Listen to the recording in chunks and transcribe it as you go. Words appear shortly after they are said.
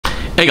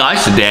Hey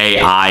guys, today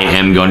I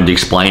am going to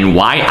explain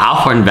why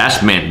Alpha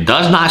Investment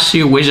does not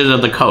sue Wizards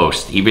of the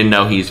Coast, even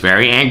though he's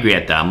very angry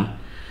at them.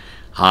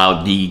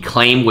 The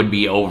claim would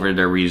be over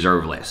the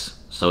reserve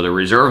list. So the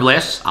reserve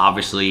list,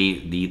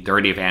 obviously the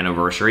 30th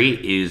anniversary,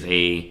 is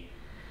a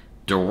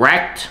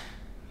direct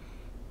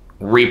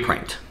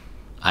reprint.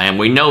 And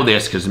we know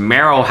this because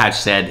Mero had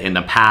said in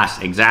the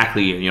past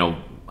exactly,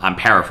 I'm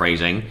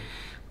paraphrasing,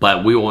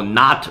 but we will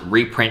not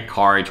reprint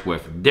cards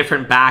with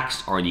different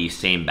backs or the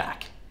same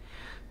back.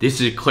 This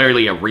is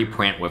clearly a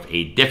reprint with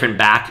a different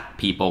back.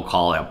 People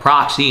call it a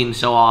proxy and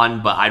so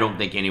on, but I don't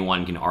think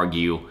anyone can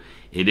argue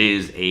it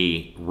is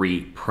a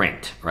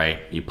reprint, right?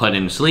 You put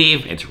in the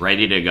sleeve, it's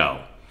ready to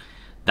go.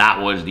 That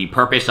was the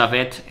purpose of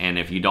it, and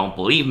if you don't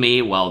believe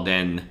me, well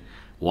then,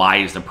 why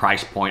is the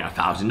price point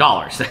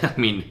 $1,000? I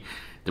mean,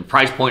 the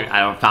price point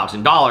at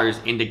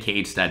 $1,000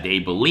 indicates that they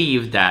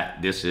believe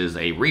that this is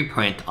a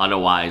reprint,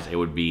 otherwise it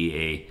would be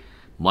a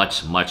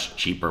much, much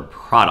cheaper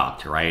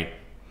product, right?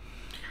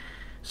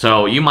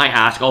 So you might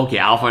ask, okay,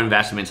 Alpha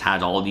Investments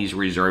has all these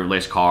reserve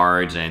list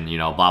cards and,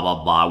 blah,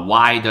 blah, blah.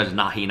 Why does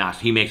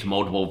he makes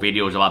multiple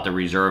videos about the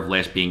reserve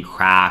list being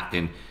cracked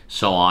and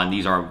so on.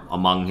 These are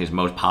among his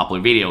most popular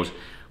videos.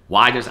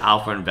 Why does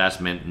Alpha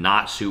Investment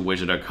not sue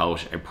Wizards of the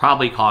Coast? It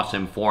probably cost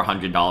him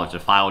 $400 to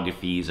file the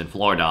fees in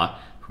Florida,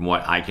 from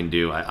what I can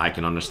do, I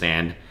can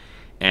understand.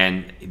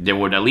 And there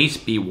would at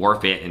least be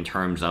worth it in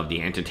terms of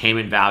the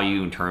entertainment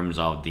value, in terms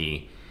of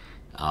the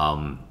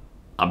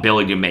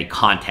ability to make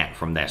content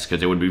from this,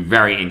 because it would be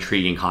very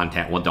intriguing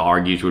content. What the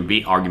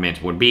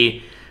arguments would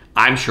be.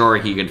 I'm sure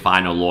he could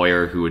find a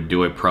lawyer who would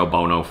do it pro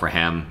bono for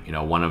him,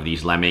 one of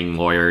these lemming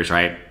lawyers,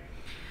 right?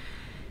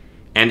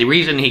 And the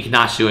reason he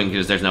cannot sue him is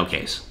because there's no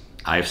case.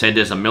 I've said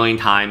this a million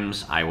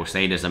times. I will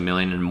say this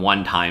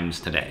 1,000,001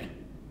 times today.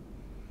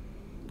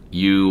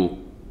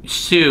 You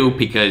sue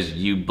because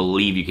you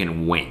believe you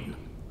can win.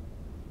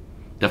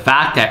 The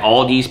fact that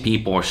all these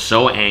people are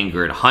so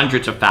angered,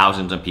 hundreds of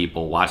thousands of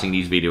people watching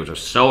these videos are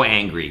so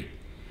angry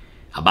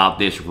about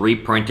this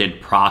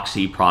reprinted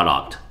proxy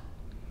product.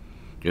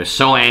 They're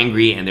so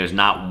angry, and there's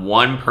not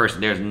one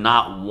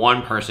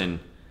person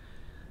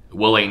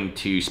willing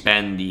to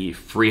spend the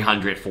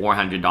 $300,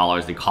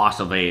 $400, the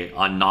cost of a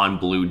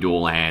non-blue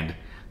dual land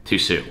to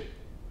sue.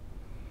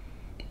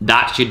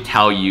 That should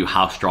tell you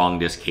how strong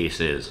this case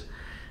is.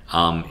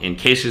 In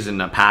cases in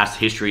the past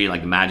history,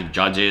 like the Magic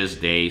judges,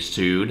 they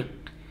sued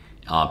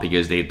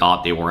because they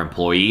thought they were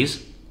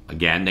employees.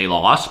 Again, they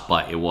lost,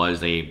 but it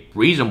was a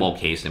reasonable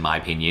case in my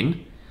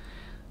opinion.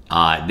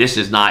 This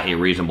is not a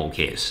reasonable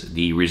case.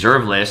 The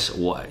reserve list,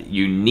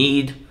 you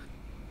need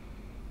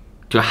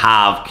to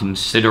have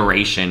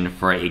consideration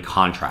for a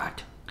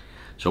contract.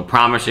 So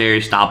promissory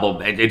estoppel,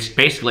 it's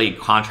basically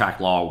contract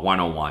law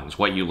 101. It's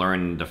what you learn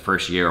in the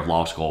first year of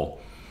law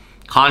school.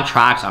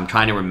 Contracts, I'm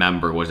trying to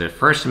remember, was it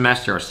first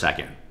semester or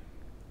second?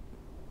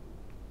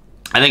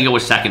 I think it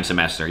was second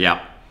semester,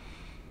 yep.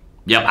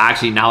 Yep,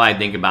 actually, now that I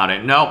think about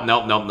it, nope.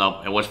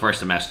 It was first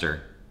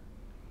semester.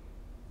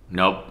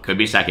 Nope, could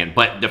be second.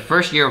 But the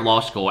first year of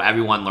law school,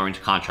 everyone learns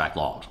contract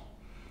laws.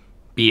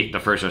 Be it the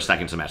first or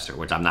second semester,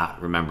 which I'm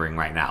not remembering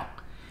right now.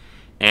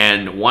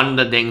 And one of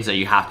the things that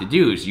you have to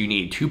do is you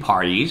need two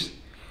parties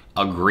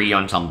agree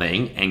on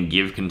something and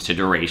give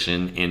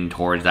consideration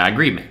towards that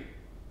agreement.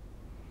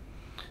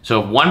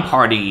 So if one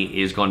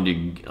party is going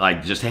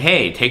to just say,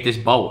 hey, take this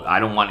boat, I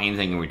don't want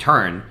anything in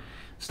return,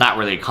 it's not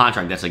really a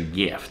contract, that's a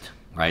gift,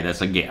 right?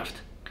 That's a gift.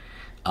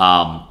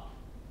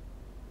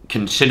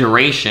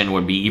 Consideration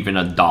would be even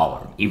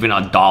 $1. Even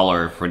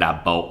 $1 for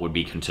that boat would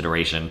be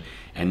consideration,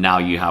 and now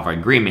you have an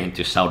agreement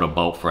to sell the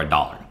boat for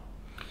 $1.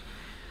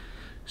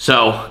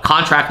 So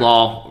contract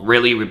law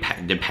really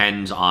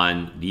depends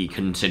on the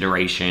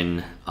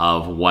consideration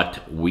of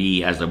what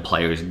we as the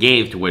players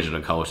gave to Wizards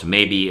of the Coast.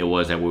 Maybe it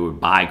was that we would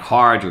buy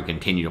cards or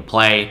continue to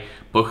play,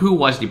 but who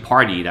was the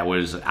party that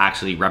was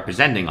actually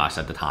representing us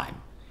at the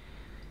time?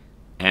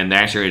 And the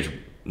answer is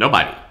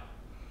nobody.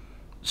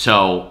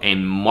 So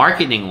in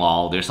marketing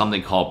law, there's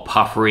something called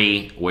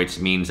puffery, which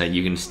means that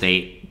you can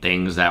state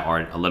things that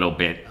are a little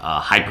bit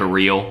hyper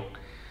real.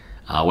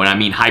 When I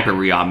mean hyper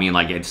real, I mean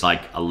it's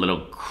like a little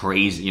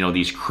crazy,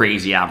 these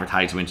crazy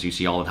advertisements you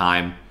see all the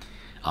time.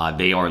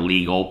 They are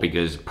legal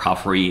because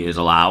puffery is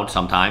allowed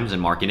sometimes in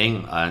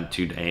marketing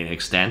to an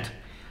extent.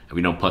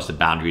 We don't push the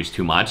boundaries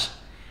too much.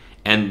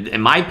 And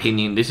in my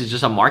opinion, this is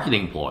just a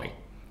marketing ploy,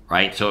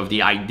 right? So if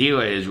the idea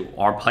is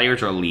our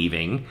players are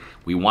leaving,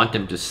 we want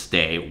them to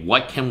stay,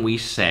 what can we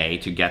say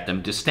to get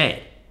them to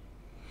stay?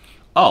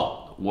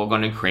 Oh, we're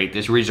going to create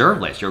this reserve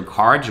list. Your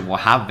cards will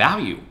have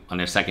value on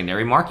their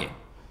secondary market.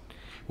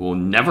 We'll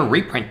never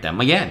reprint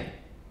them again.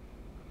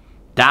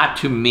 That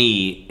to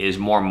me is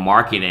more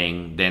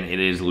marketing than it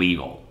is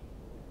legal.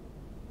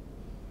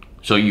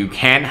 So you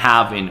can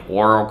have an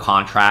oral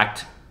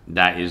contract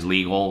that is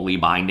legally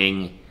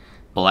binding,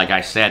 but like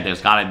I said,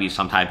 there's got to be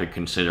some type of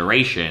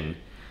consideration.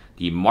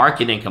 The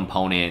marketing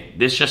component,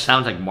 this just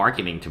sounds like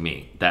marketing to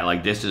me,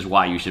 that this is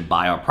why you should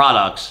buy our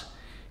products,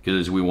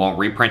 because we won't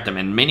reprint them.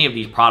 And many of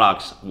these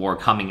products were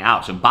coming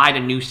out. So buy the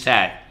new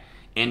set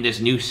in this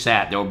new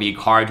set, there will be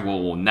cards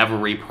will never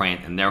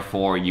reprint, and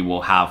therefore you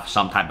will have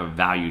some type of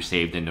value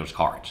saved in those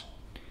cards.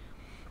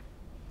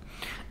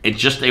 It's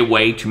just a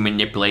way to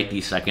manipulate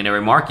the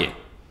secondary market.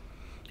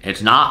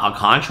 It's not a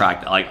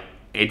contract. Like,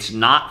 it's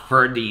not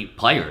for the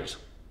players.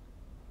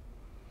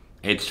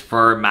 It's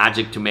for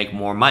Magic to make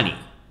more money.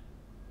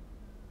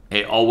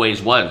 It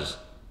always was.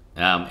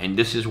 And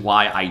this is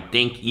why I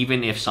think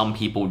even if some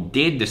people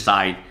did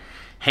decide,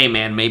 hey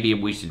man, maybe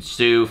we should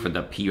sue for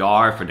the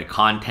PR, for the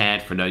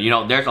content, for the, you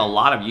know, there's a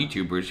lot of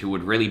YouTubers who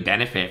would really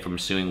benefit from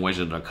suing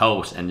Wizards of the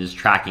Coast and just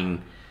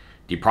tracking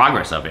the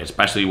progress of it,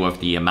 especially with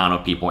the amount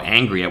of people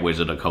angry at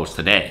Wizards of the Coast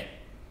today.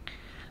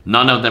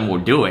 None of them will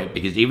do it,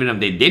 because even if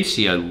they did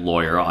see a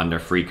lawyer under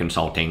free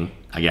consulting,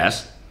 I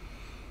guess,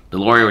 the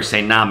lawyer would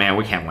say, nah man,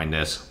 we can't win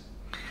this.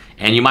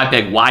 And you might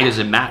be like, why does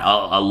it matter?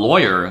 A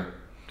lawyer,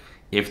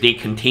 if they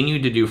continue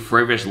to do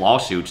frivolous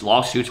lawsuits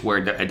where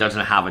it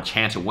doesn't have a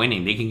chance of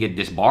winning, they can get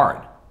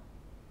disbarred.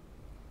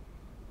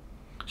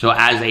 So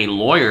as a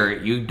lawyer,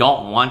 you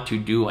don't want to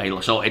do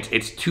a, so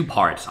it's two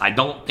parts. I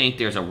don't think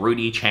there's a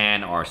Rudy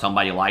Chan or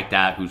somebody like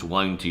that who's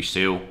willing to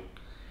sue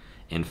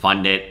and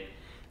fund it.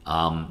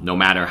 No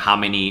matter how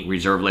many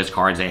reserve list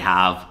cards they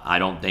have, I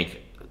don't think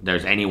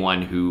there's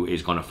anyone who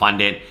is going to fund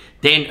it.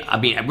 Then, I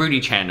mean, Rudy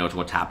Chan knows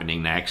what's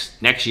happening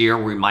next. Next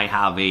year, we might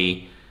have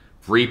a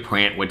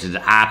reprint, which is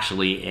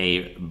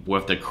actually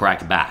with the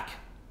correct back.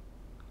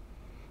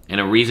 And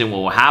the reason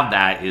we'll have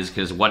that is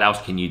because what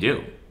else can you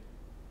do?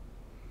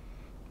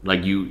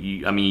 Like I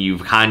mean,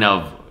 you've kind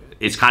of,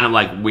 it's kind of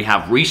like we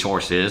have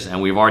resources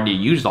and we've already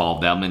used all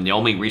of them, and the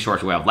only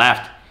resource we have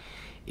left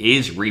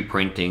is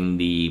reprinting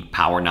the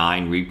Power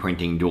 9,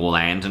 reprinting Duel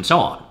lands, and so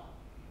on.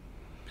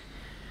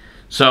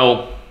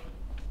 So,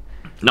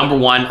 number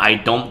one, I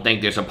don't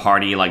think there's a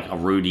party like a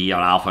Rudy or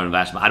Alpha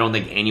Investment. I don't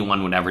think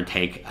anyone would ever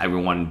take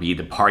everyone be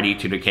the party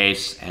to the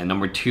case. And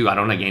number two, I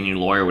don't think any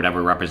lawyer would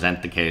ever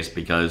represent the case,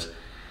 because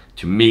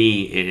to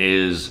me, it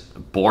is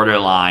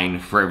borderline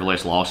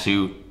frivolous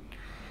lawsuit.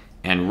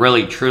 And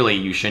really, truly,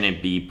 you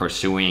shouldn't be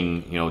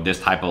pursuing, you know, this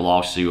type of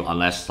lawsuit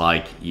unless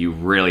like you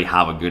really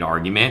have a good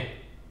argument.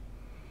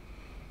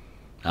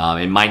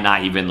 It might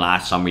not even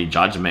last summary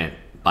judgment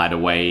by the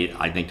way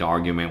I think the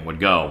argument would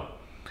go.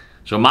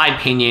 So in my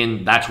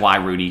opinion, that's why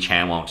Rudy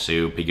Chan won't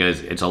sue,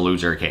 because it's a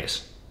loser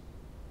case.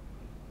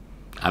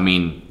 I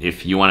mean,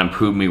 if you want to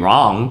prove me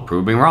wrong,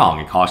 prove me wrong.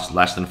 It costs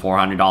less than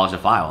 $400 to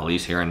file, at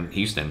least here in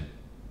Houston.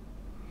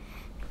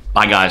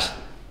 Bye guys.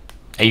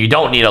 And you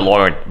don't need a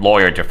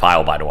lawyer to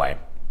file, by the way.